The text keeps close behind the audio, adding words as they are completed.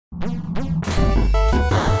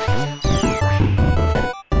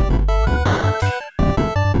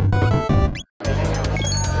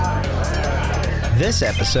This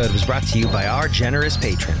episode was brought to you by our generous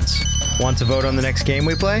patrons. Want to vote on the next game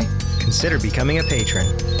we play? Consider becoming a patron.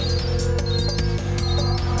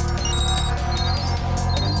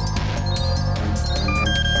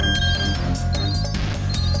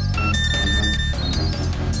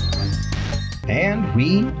 And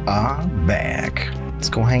we are back. Let's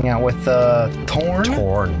go hang out with Torn.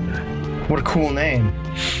 Torn. What a cool name.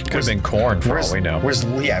 Could have been corn for all we know.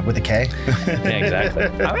 Yeah, with a K. Yeah, exactly.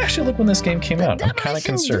 I'm actually looking when this game came out. I'm kind of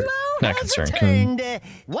concerned. Not concerned.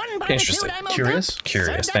 Interesting. Curious?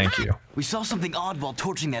 Curious. Thank you. We saw something odd while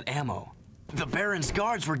torching that ammo. The Baron's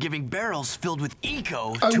guards were giving barrels filled with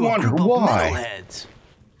eco to a group of metalheads.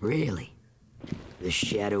 Really? The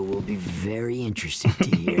Shadow will be very interested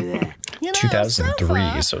to hear that.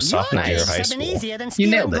 2003, so sophomore year of high school. You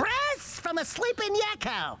nailed it. From a sleeping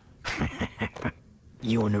yakko.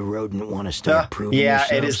 You and the rodent want to start proving yeah,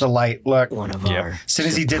 yourselves? it is the light. Look. One of our As soon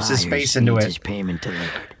as he dips his suppliers face into needs it. his payment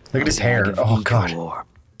delivered. Look at his hair. Oh, God. Ore.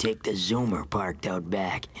 Take the Zoomer parked out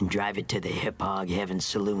back and drive it to the Hip Hog Heaven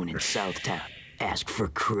Saloon in Southtown. Ask for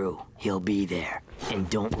Krew. He'll be there. And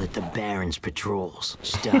don't let the Baron's patrols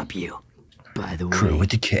stop you. By the Krew way, with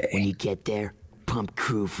the K. when you get there, pump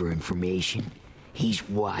Krew for information. He's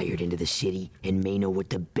wired into the city and may know what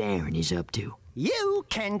the Baron is up to. You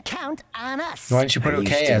can count on us. Why don't you put Are you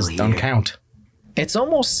OK still as don't here? count? It's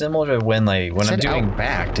almost similar to when I'm doing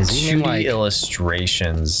back. Does he mean 2D like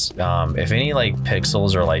illustrations. If any like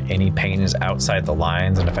pixels or like any paint is outside the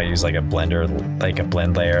lines, and if I use like a blender, like a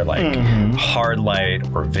blend layer, like hard light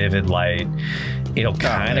or vivid light, it'll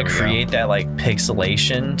kind of create that like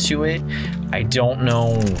pixelation to it. I don't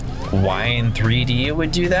know why in 3D it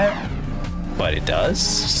would do that, but it does.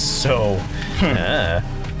 So,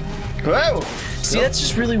 Whoa! see, that's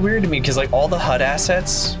just really weird to me because like all the HUD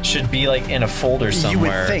assets should be like in a folder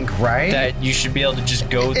somewhere. You would think, right? That you should be able to just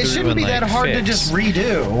go through. It shouldn't be that hard to just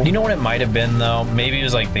redo. You know what it might have been though? Maybe it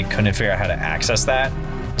was like they couldn't figure out how to access that.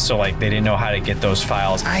 So like they didn't know how to get those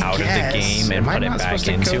files out of the game and put it back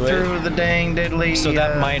into it. Through the dang diddly. So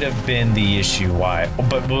that might have been the issue why.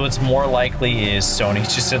 But what's more likely is Sony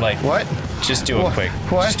just said like, what? Just do a quick.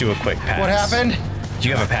 What? Just do a quick pass. What happened?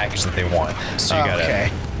 You have a package that they want, so you gotta.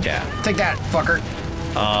 Okay. Yeah. Take that, fucker.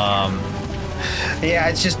 Yeah,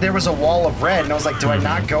 it's just there was a wall of red, and I was like, do I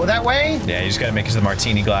not go that way? Yeah, you just gotta make it to the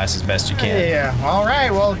martini glass as best you can. Yeah. All right.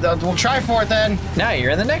 Well, we'll try for it then. Now you're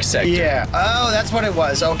in the next sector. Yeah. Oh, that's what it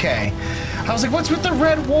was. Okay. I was like, what's with the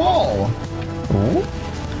red wall? Ooh.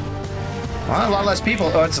 Well, a lot less people.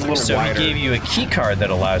 Oh, it's a little So wider. he gave you a key card that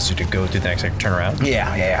allows you to go through the next sector, turn around.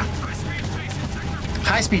 Yeah.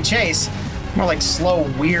 High-speed chase. More like slow,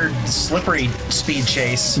 weird, slippery speed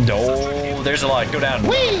chase. No, there's a lot. Go down.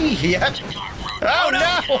 Whee! Yep. Oh,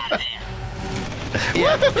 no!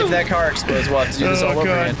 Yeah, if that car explodes, we'll have to do this all over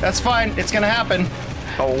again. That's fine. It's gonna happen.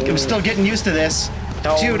 Oh. I'm still getting used to this.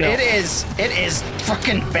 Oh, Dude, no. it is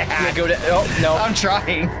fucking bad. Yeah, go down. Oh, no. I'm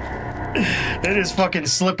trying. It is fucking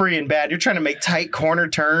slippery and bad. You're trying to make tight corner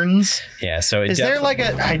turns. Yeah, so Is there like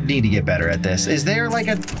a... I need to get better at this. Is there like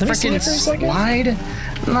a freaking slide?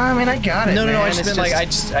 No, I mean, I got it, No, man. I just meant like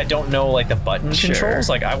I don't know like the button controls.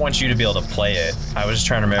 Like I want you to be able to play it. I was just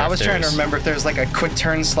trying to remember. I was trying to remember if there's like a quick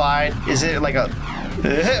turn slide. Is it like a...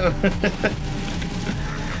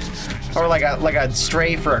 or like a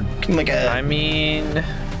stray for like a... I mean...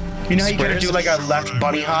 You know how you gotta do like a left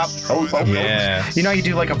bunny hop? Oh, yeah. You know how you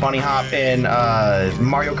do like a bunny hop in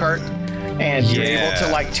Mario Kart? And you're able to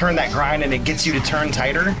like turn that grind and it gets you to turn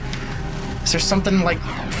tighter? Is there something like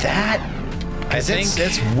that? I think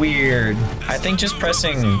it's weird. I think just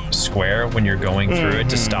pressing square when you're going through it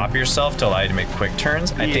to stop yourself to allow you to make quick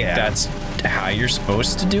turns. I think that's how you're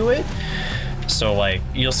supposed to do it. So like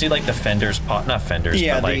you'll see like the fenders pop, not fenders,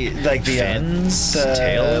 but like the fins,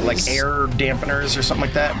 tails, like air dampeners or something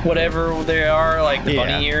like that. Whatever they are, like the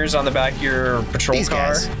bunny ears on the back of your patrol These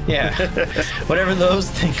car. guys. Yeah, whatever those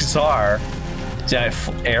things are.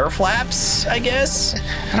 Air flaps, I guess.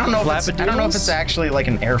 I don't know if it's actually like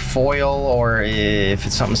an airfoil or if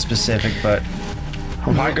it's something specific, but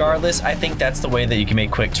regardless, I think that's the way that you can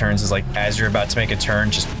make quick turns. Is like as you're about to make a turn,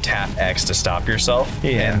 just tap X to stop yourself,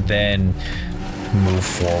 and then move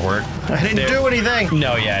forward. I didn't do anything.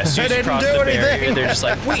 No, yeah. As soon as you cross the barrier, they're just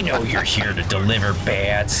like, we know you're here to deliver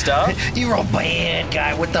bad stuff. You're a bad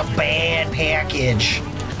guy with the bad package.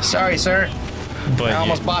 Sorry, sir. But I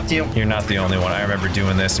almost bopped you. You're not the only one. I remember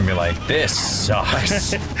doing this and be like, this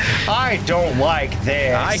sucks. I don't like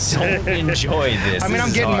this. I don't enjoy this. I mean,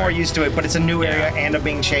 I'm getting more used to it, but it's a new area and I'm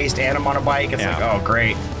being chased and I'm on a bike. It's like, oh,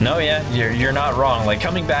 great. No, yeah, you're not wrong. Like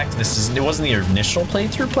coming back to this, it wasn't the initial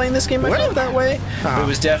playthrough playing this game I felt that way. But it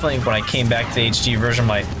was definitely when I came back to the HD version, I'm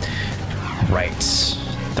like, Right.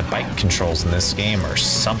 The bike controls in this game are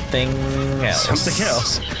something else. Something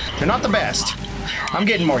else. They're not the best. I'm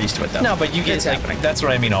getting more used to it though. No, but you get like, that's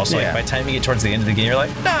what I mean. Also, like by the time you get towards the end of the game, you're like,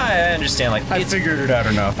 nah, I understand. Like I figured it out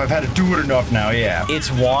enough. I've had to do it enough now. Yeah. It's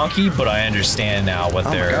wonky, but I understand now what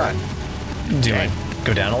they're doing. Okay.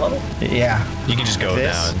 Go down a level. Yeah. You can just go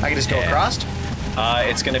down. I can just go across.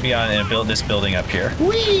 It's gonna be on this building up here.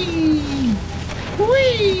 Whee!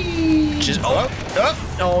 Whee! Just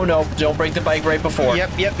oh no! Don't break the bike right before.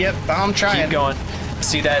 Yep. I'm trying. Keep going.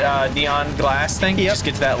 See that neon glass thing? Yep. Just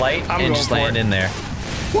get to that light and just land in there.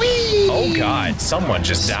 Whee! Oh god! Someone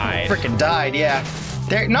just died. Freaking died. Yeah.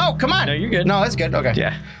 There. No, come on. No, you're good. No, that's good. Okay.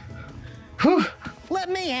 Yeah. Whew. Let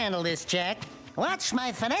me handle this, Jak. Watch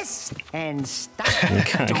my finesse and stop.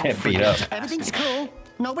 Don't get beat up. Everything's cool.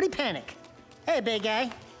 Nobody panic. Hey, big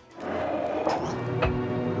guy.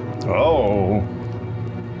 Oh.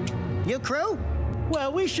 Your crew?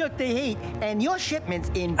 Well, we shook the heat, and your shipment's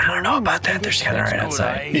in. I don't know about that. They're kind of right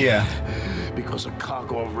outside. Yeah. Because a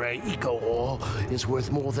cargo of rare eco ore is worth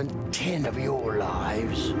more than 10 of your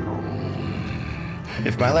lives.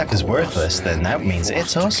 If my life is worthless, then that means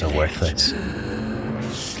it's also worthless.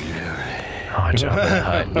 Oh, Jabba the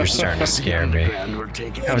Hutt, you're starting to scare me.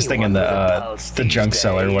 I was thinking the junk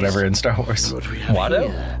seller or whatever in Star Wars.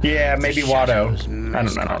 Watto? Yeah, maybe Watto. I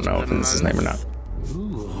don't know if that's his name or not.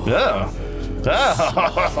 Oh.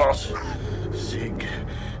 Zig,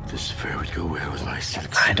 this fur would go well with my silk.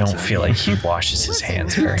 I don't feel like he washes his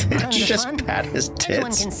hands very much. Just pat his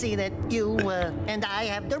Everyone tits. can see that you and I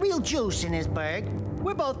have the real juice in this burg.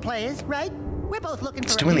 We're both players, right? We're both looking for.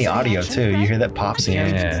 It's doing the audio too. You hear that pop scene?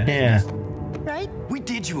 Yeah. Right? We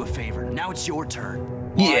did you a favor. Now it's your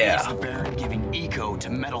turn. Yeah. Why is the Baron giving eco to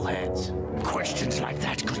metalheads? Questions like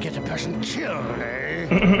that could get a person killed,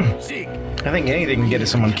 eh? Zig. I think anything can get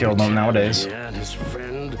someone killed nowadays. And his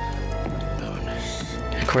friend, bonus.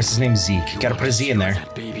 Of course, his name's Zeke. You gotta put a Z in there.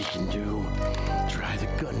 That baby can do. Try the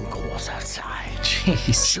gun course outside.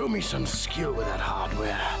 Jeez. Show me some skill with that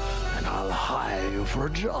hardware, and I'll hire you for a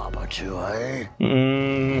job or two, eh?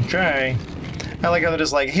 Try. I like how they're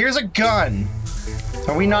just like, here's a gun.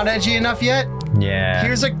 Are we not edgy enough yet? Yeah.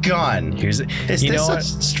 Here's a gun. Is this a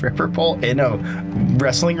stripper pole in a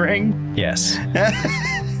wrestling ring? Yes.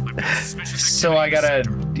 So I gotta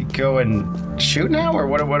go and shoot now, or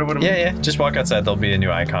what? Yeah. Just walk outside. There'll be a new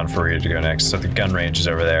icon for you to go next. So the gun range is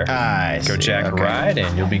over there. Go jack a ride,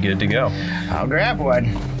 and you'll be good to go. I'll grab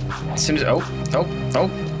one. As soon as come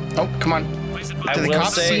on. Do the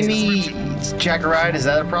cops see me jack a ride? Is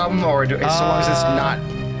that a problem, or so long as it's not?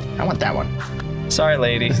 I want that one. Sorry,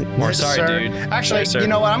 lady. Or sorry, Sir. dude. Actually, sorry, you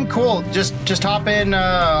know what? I'm cool. Just hop in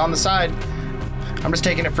on the side. I'm just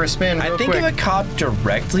taking it for a spin real quick. if a cop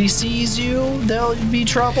directly sees you, there'll be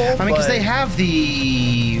trouble. I mean, because they have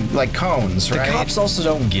the cones, right? The cops also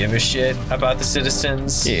don't give a shit about the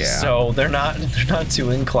citizens. Yeah. So they're not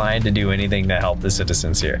too inclined to do anything to help the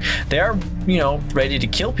citizens here. They are, ready to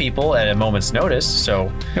kill people at a moment's notice.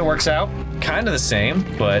 So it works out. Kind of the same,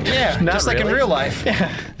 but yeah, not just like in real life.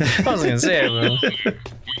 Yeah. I was gonna say. We need to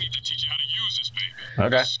teach you how to use this baby.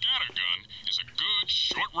 Okay. The scattergun is a good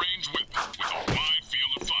short-range weapon with a wide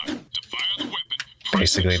field of fire. To fire the weapon,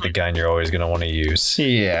 basically the gun you're always gonna want to use.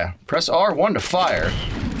 Yeah. Press R1 to fire.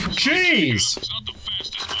 Jeez. It's not the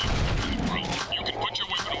fastest weapon. You can put your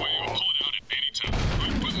weapon away or pull it out at any time. Try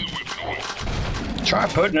putting the weapon away. Try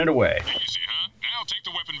putting it away. Easy, huh? Now take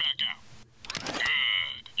the weapon back out.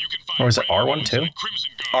 Good. You can find Or is it R1 too? Krimzon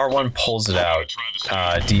Guard. R1 pulls it out.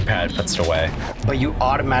 D-pad puts it away. But you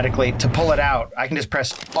automatically, to pull it out, I can just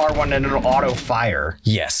press R1 and it'll auto fire.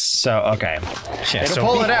 Yes. So, okay. Yeah, it'll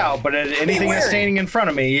pull it out, but anything that's standing in front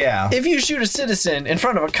of me, yeah. If you shoot a citizen in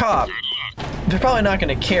front of a cop, they're probably not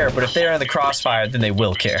going to care, but if they're in the crossfire, then they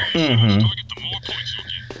will care. Mm-hmm.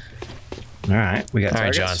 All right, we got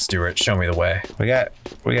targets. All right, John Stewart, show me the way. We got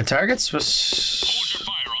targets.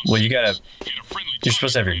 Well, you're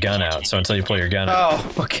supposed to have your gun out, so until you pull your gun out.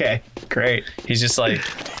 Oh, okay, great. He's just like,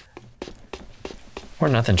 or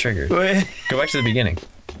nothing triggered. Go back to the beginning.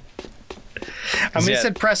 I mean, it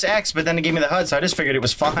said press X, but then it gave me the HUD, so I just figured it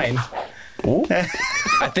was fine. Ooh.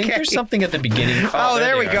 I think there's something at the beginning. Oh,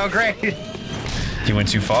 there we go, great. You went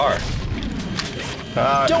too far.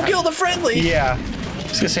 Don't kill the friendly. Yeah. I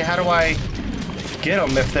was gonna say, how do I get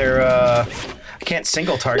them if they're, I can't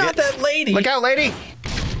single target. Not that lady. Look out, lady.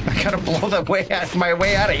 I gotta blow my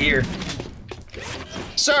way out of here.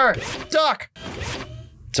 Sir, duck.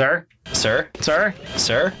 Sir? Sir? Sir?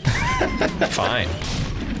 Sir? Fine.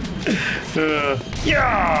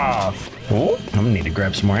 Yeah. Ooh, I'm gonna need to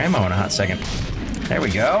grab some more ammo in a hot second. There we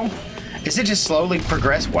go. Is it just slowly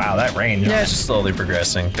progress? Wow, that range. Yeah, it's just slowly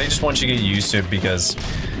progressing. They just want you to get used to it because,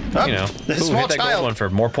 you know, this small hit that gold one for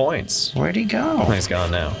more points. Where'd he go? Oh, he's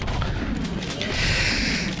gone now.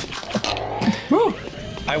 Woo.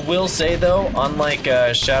 I will say though, unlike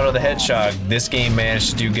Shadow the Hedgehog, this game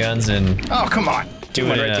managed to do guns and oh come on, do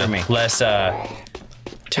it in a less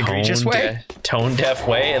tone deaf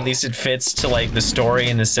way. At least it fits to like the story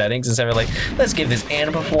and the settings instead of like, let's give this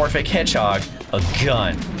anthropomorphic hedgehog a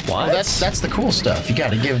gun. What? Well, that's the cool stuff. You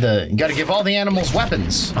gotta give all the animals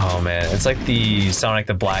weapons. Oh man, it's like the Sonic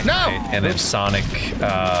the Black Knight and then Sonic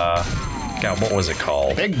God, what was it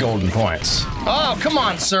called? Big golden points. Oh, come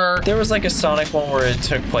on, sir. There was like a Sonic one where it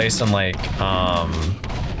took place in like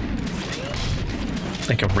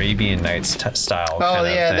Arabian Nights style. Oh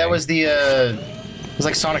yeah, that was the it was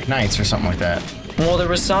like Sonic Knights or something like that. Well, there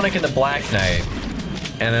was Sonic and the Black Knight,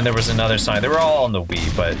 and then there was another Sonic. They were all on the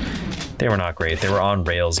Wii, but they were not great. They were on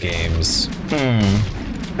Rails games.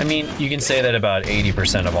 I mean, you can say that about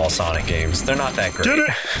 80% of all Sonic games. They're not that great.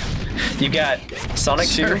 You got Sonic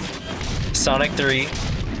 2, Sonic 3,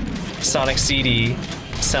 Sonic CD,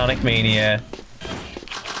 Sonic Mania,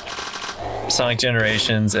 Sonic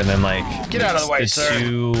Generations, and then like get out of the way,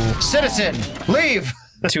 sir. Citizen, leave.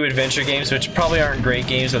 2 adventure games, which probably aren't great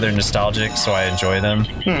games, but they're nostalgic, so I enjoy them.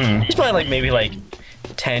 There's probably like maybe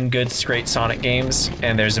 10 good straight Sonic games,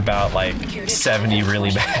 and there's about like 70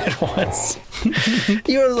 really bad ones.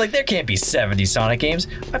 You were like, there can't be 70 Sonic games.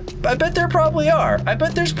 I bet there probably are. I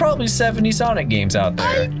bet there's probably 70 Sonic games out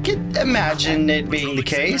there. I could imagine it being the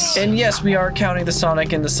case. And yes, we are counting the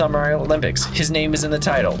Sonic in the Summer Olympics. His name is in the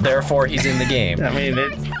title, therefore he's in the game. I mean,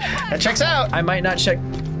 that checks out. I might not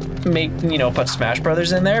put Smash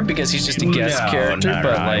Brothers in there because he's just a guest character,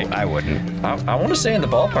 but like I wouldn't. I want to say in the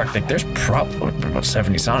ballpark, like there's probably about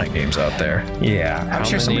 70 Sonic games out there. Yeah, I'm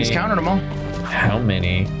sure somebody's counted them all. How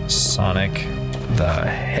many Sonic the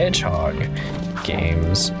Hedgehog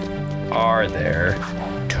games are there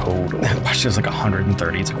total? Watch, there's like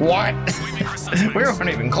 130. It's like, what? We weren't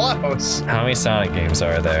even close. How many Sonic games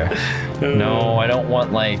are there? No, I don't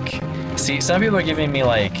want see, some people are giving me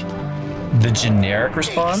like the generic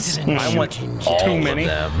response. I want all too many.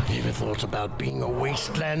 Of them. Ever thought about being a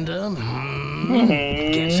wastelander?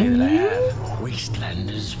 Can't say that I have.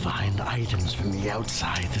 Wastelanders find items from the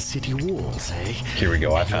outside the city walls, eh? Here we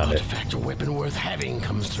go, I found it. Artifact or weapon worth having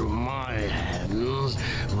comes through my hands.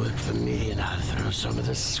 Work for me and I'll throw some of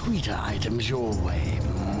the sweeter items your way.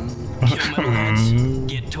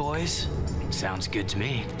 Get toys? Sounds good to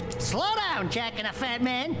me. Slow down, Jack and a fat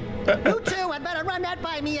man. You two had better run that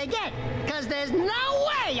by me again, because there's no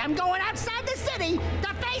way I'm going outside the city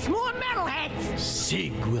to face more metalheads.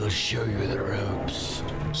 Sig will show you the ropes.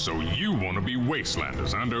 So you want to be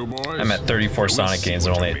wastelanders, huh, boys? I'm at 34 Sonic games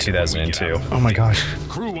and only at 2002. Oh my gosh.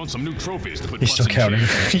 Krew wants some new trophies to put. He's still counting.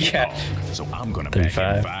 Yeah. So I'm gonna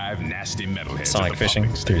 35. 5 nasty metalheads. Sonic Fishing,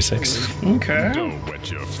 36. Okay. Don't wet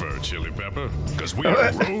your fur, Chili Pepper, because we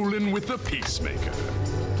are rolling with the Peacemaker.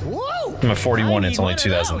 Whoa! I'm at 41, it's only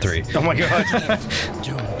 2003. Oh my god.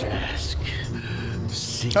 Don't ask.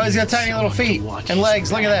 Oh, he's got tiny little feet and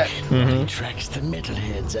legs. Look at that. He tracks the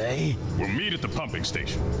metalheads, eh? We'll meet at the pumping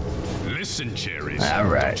station. Listen, Cherries. All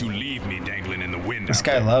right. Don't you leave me dangling in the wind. This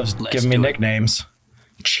guy loves giving me nicknames.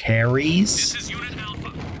 Cherries? This is Unit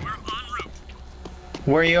Alpha. We're en route.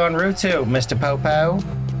 Where are you en route to, Mr. Popo?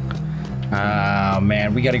 Oh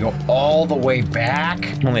man, we gotta go all the way back.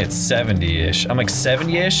 I'm only at 70-ish. I'm like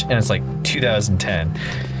 70-ish, and it's like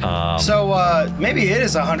 2010. So maybe it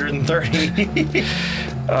is 130.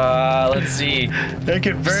 Let's see. It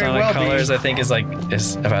could very Sonic well Colors, be. I think, is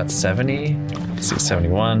about 70. Let's see,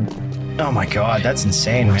 71. Oh my god, that's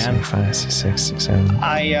insane, man. 5, 6, 6, 6, 7.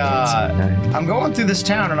 I'm going through this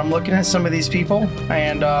town and I'm looking at some of these people,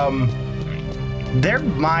 and they're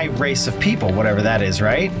my race of people, whatever that is,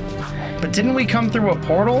 right? But didn't we come through a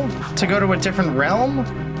portal to go to a different realm?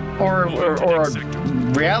 Or a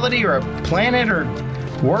reality, or a planet, or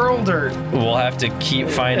world, or... We'll have to keep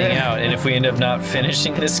finding out, and if we end up not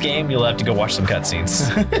finishing this game, you'll have to go watch some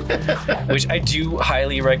cutscenes. Which I do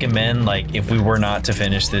highly recommend, like, if we were not to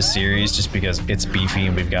finish this series, just because it's beefy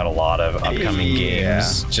and we've got a lot of upcoming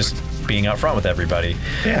games, just being upfront with everybody.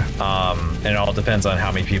 Yeah. And it all depends on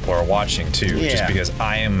how many people are watching, too. Yeah. Just because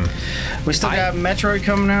We still got Metroid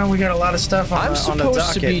coming out. We got a lot of stuff on the docket. I'm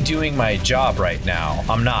supposed to be doing my job right now.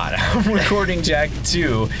 I'm not. I'm recording Jak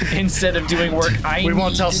II instead of doing work We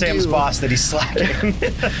won't tell Sam's boss that he's slacking.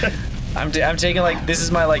 I'm taking like, this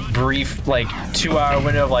is my like brief like 2-hour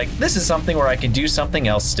window of like, this is something where I can do something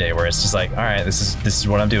else today, where it's just like, all right, this is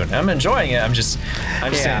what I'm doing. I'm enjoying it. I'm just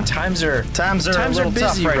saying times are a little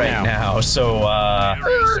busy tough right now. So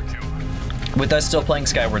with us still playing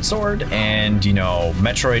Skyward Sword and, you know,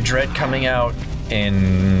 Metroid Dread coming out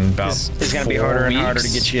in about it's going to be harder and harder to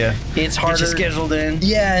get you. It's harder. Get you scheduled in.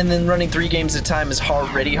 Yeah, and then running 3 games at a time is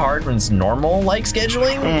already hard when it's normal like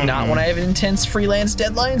scheduling, not when I have intense freelance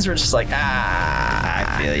deadlines where it's just like,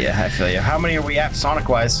 I feel you. I feel you. How many are we at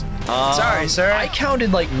Sonic-wise? Sorry, sir. I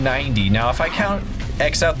counted like 90. Now, if I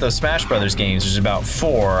X out those Smash Brothers games, which is about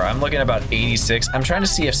 4, I'm looking at about 86. I'm trying to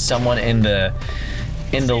see if someone in the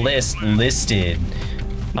list listed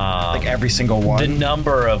like every single one, the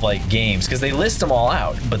number of like games, because they list them all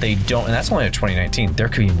out, but they don't, and that's only in 2019. There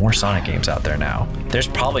could be more Sonic games out there now. There's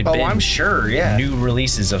probably been, I'm sure, new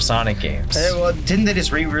releases of Sonic games. Well, didn't they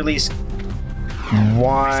just re-release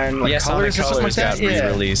one? Like, yeah, Colors Sonic Colors got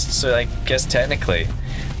re-released, so I guess technically.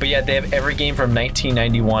 But yeah, they have every game from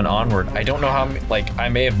 1991 onward. I don't know how, like, I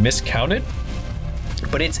may have miscounted,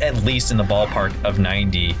 but it's at least in the ballpark of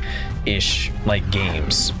 90-ish like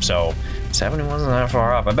games. So 70 wasn't that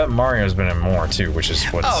far off. I bet Mario's been in more too, which is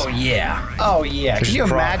what's... Oh yeah. Can you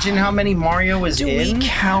imagine how many Mario is in? Do we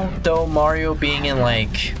count though Mario being in like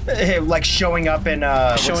showing up in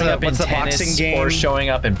what's the boxing game, or showing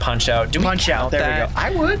up in Punch Out? Do Punch we Out? count There that? we go.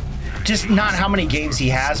 I would. Just not how many games he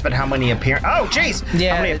has, but how many appearances. Oh, jeez.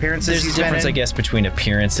 Yeah, how many appearances there's he's a difference, been in? I guess, between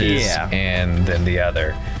appearances and then the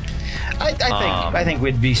other. I think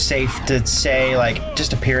we'd be safe to say like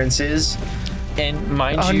just appearances. And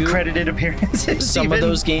mind you, uncredited appearances. Some of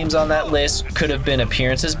those games on that list could have been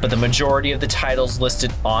appearances, but the majority of the titles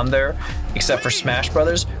listed on there, except for Smash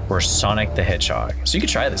Brothers, were Sonic the Hedgehog. So you could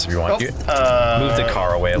try this if you want. Move the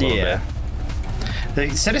car away a little bit. The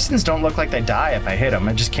citizens don't look like they die if I hit them.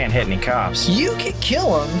 I just can't hit any cops. You can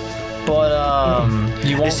kill them, but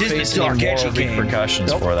you won't face any more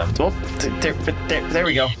repercussions for them. Oh, there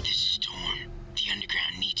we go. The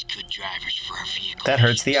underground needs good drivers for our vehicle. That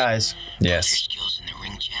hurts the eyes. Yes. Skills in the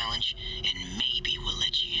ring challenge, and maybe we'll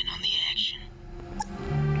let you in on the action.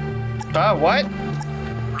 What?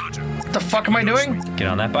 What the fuck am I doing? Get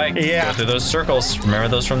on that bike. Yeah. Go through those circles. Remember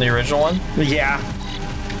those from the original one? Yeah.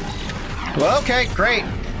 Well, okay, great.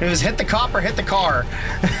 It was hit the cop or hit the car.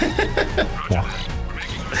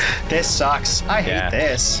 This sucks. I hate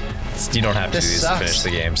this. You don't have to do these to finish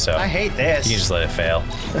the game, so I hate this. You can just let it fail.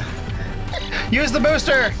 Use the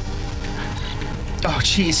booster. Oh,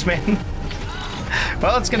 jeez, man.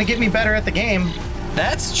 Well, it's gonna get me better at the game.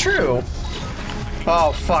 That's true.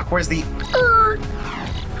 Oh, fuck. Where's the...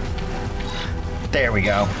 There we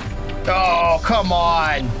go. Oh, come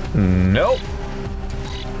on. Nope.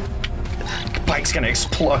 Bike's gonna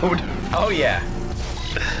explode. Oh, yeah.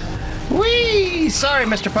 Whee! Sorry,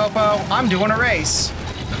 Mr. Popo. I'm doing a race.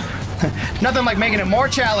 Nothing like making it more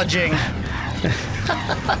challenging.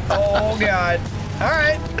 Oh, God. All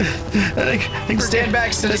right. I think Stand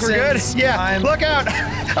back, citizens. We're good. Yeah, look out.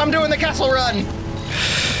 I'm doing the castle run.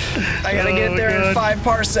 I gotta get there in 5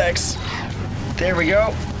 parsecs. There we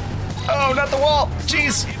go. Oh, not the wall.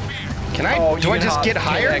 Jeez. Can I? Do I just get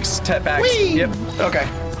higher? Step back. Whee! Yep. Okay.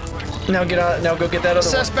 Now get out. Now go get that other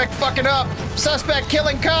Suspect fucking up. Suspect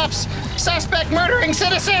killing cops. Suspect murdering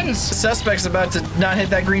citizens. Suspect's about to not hit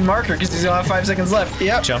that green marker because he's gonna have 5 seconds left.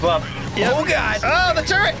 Yep. Jump up. Yep. Oh, God. Oh, the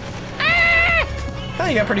turret. Oh,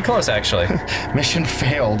 you got pretty close, actually. Mission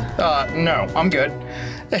failed. No, I'm good.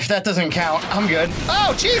 If that doesn't count, I'm good.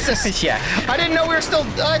 Oh, Jesus! Yeah. I didn't know we were still...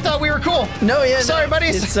 I thought we were cool. No, yeah. Sorry,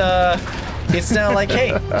 buddies. It's now like,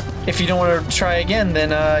 hey, if you don't want to try again, then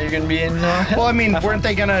you're going to be in... well, I mean, weren't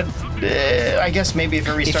they going to... I guess maybe if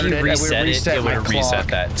it restarted it would reset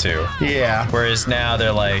that too. Yeah. Whereas now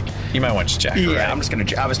they're like, you might want to jack the ride. I'm just going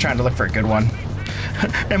to... I was trying to look for a good one.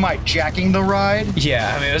 Am I jacking the ride?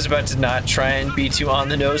 Yeah, I mean, I was about to not try and be too on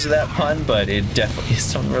the nose of that pun, but it definitely is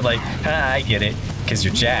something where like, I get it, because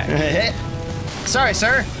you're jacked. Sorry,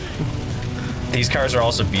 sir. These cars are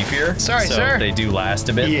also beefier. Sorry, so sir. They do last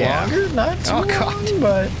a bit longer. Not too long,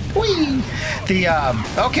 but... Whee!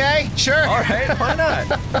 Okay, sure. All right, why not?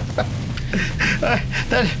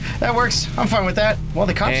 That works. I'm fine with that. Well,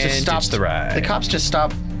 the cops just stopped. The ride. The cops just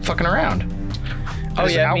stopped fucking around. Oh,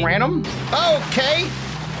 yeah. Outran them? Okay.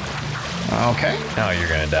 Okay. Oh, you're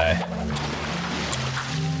gonna die.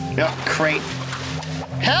 Oh, great.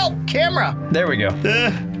 Help! Camera! There we go.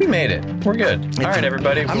 We made it. We're good. All right,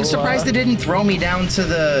 everybody. I'm surprised it didn't throw me down to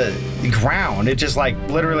the ground. It just like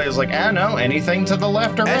literally is like, no, anything to the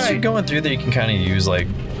left or As right. you're going through there, you can kind of use like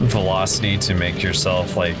velocity to make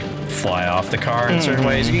yourself like fly off the car in certain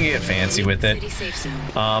ways. You can get fancy with it.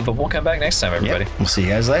 But we'll come back next time, everybody. Yep. We'll see you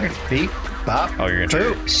guys later. Beep, pop. Oh, you're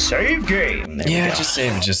gonna try it? Save game. There we go. Just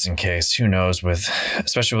save it just in case. Who knows?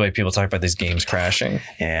 Especially when people talk about these games crashing.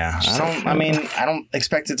 Yeah, I don't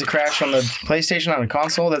expect it to crash on the PlayStation on a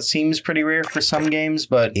console. That seems pretty rare for some games,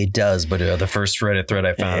 but It does. But the first Reddit thread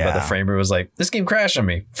I found about the frame rate was like, this game crashed on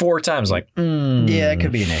me 4 times. Like, yeah, it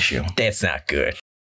could be an issue. that's not good.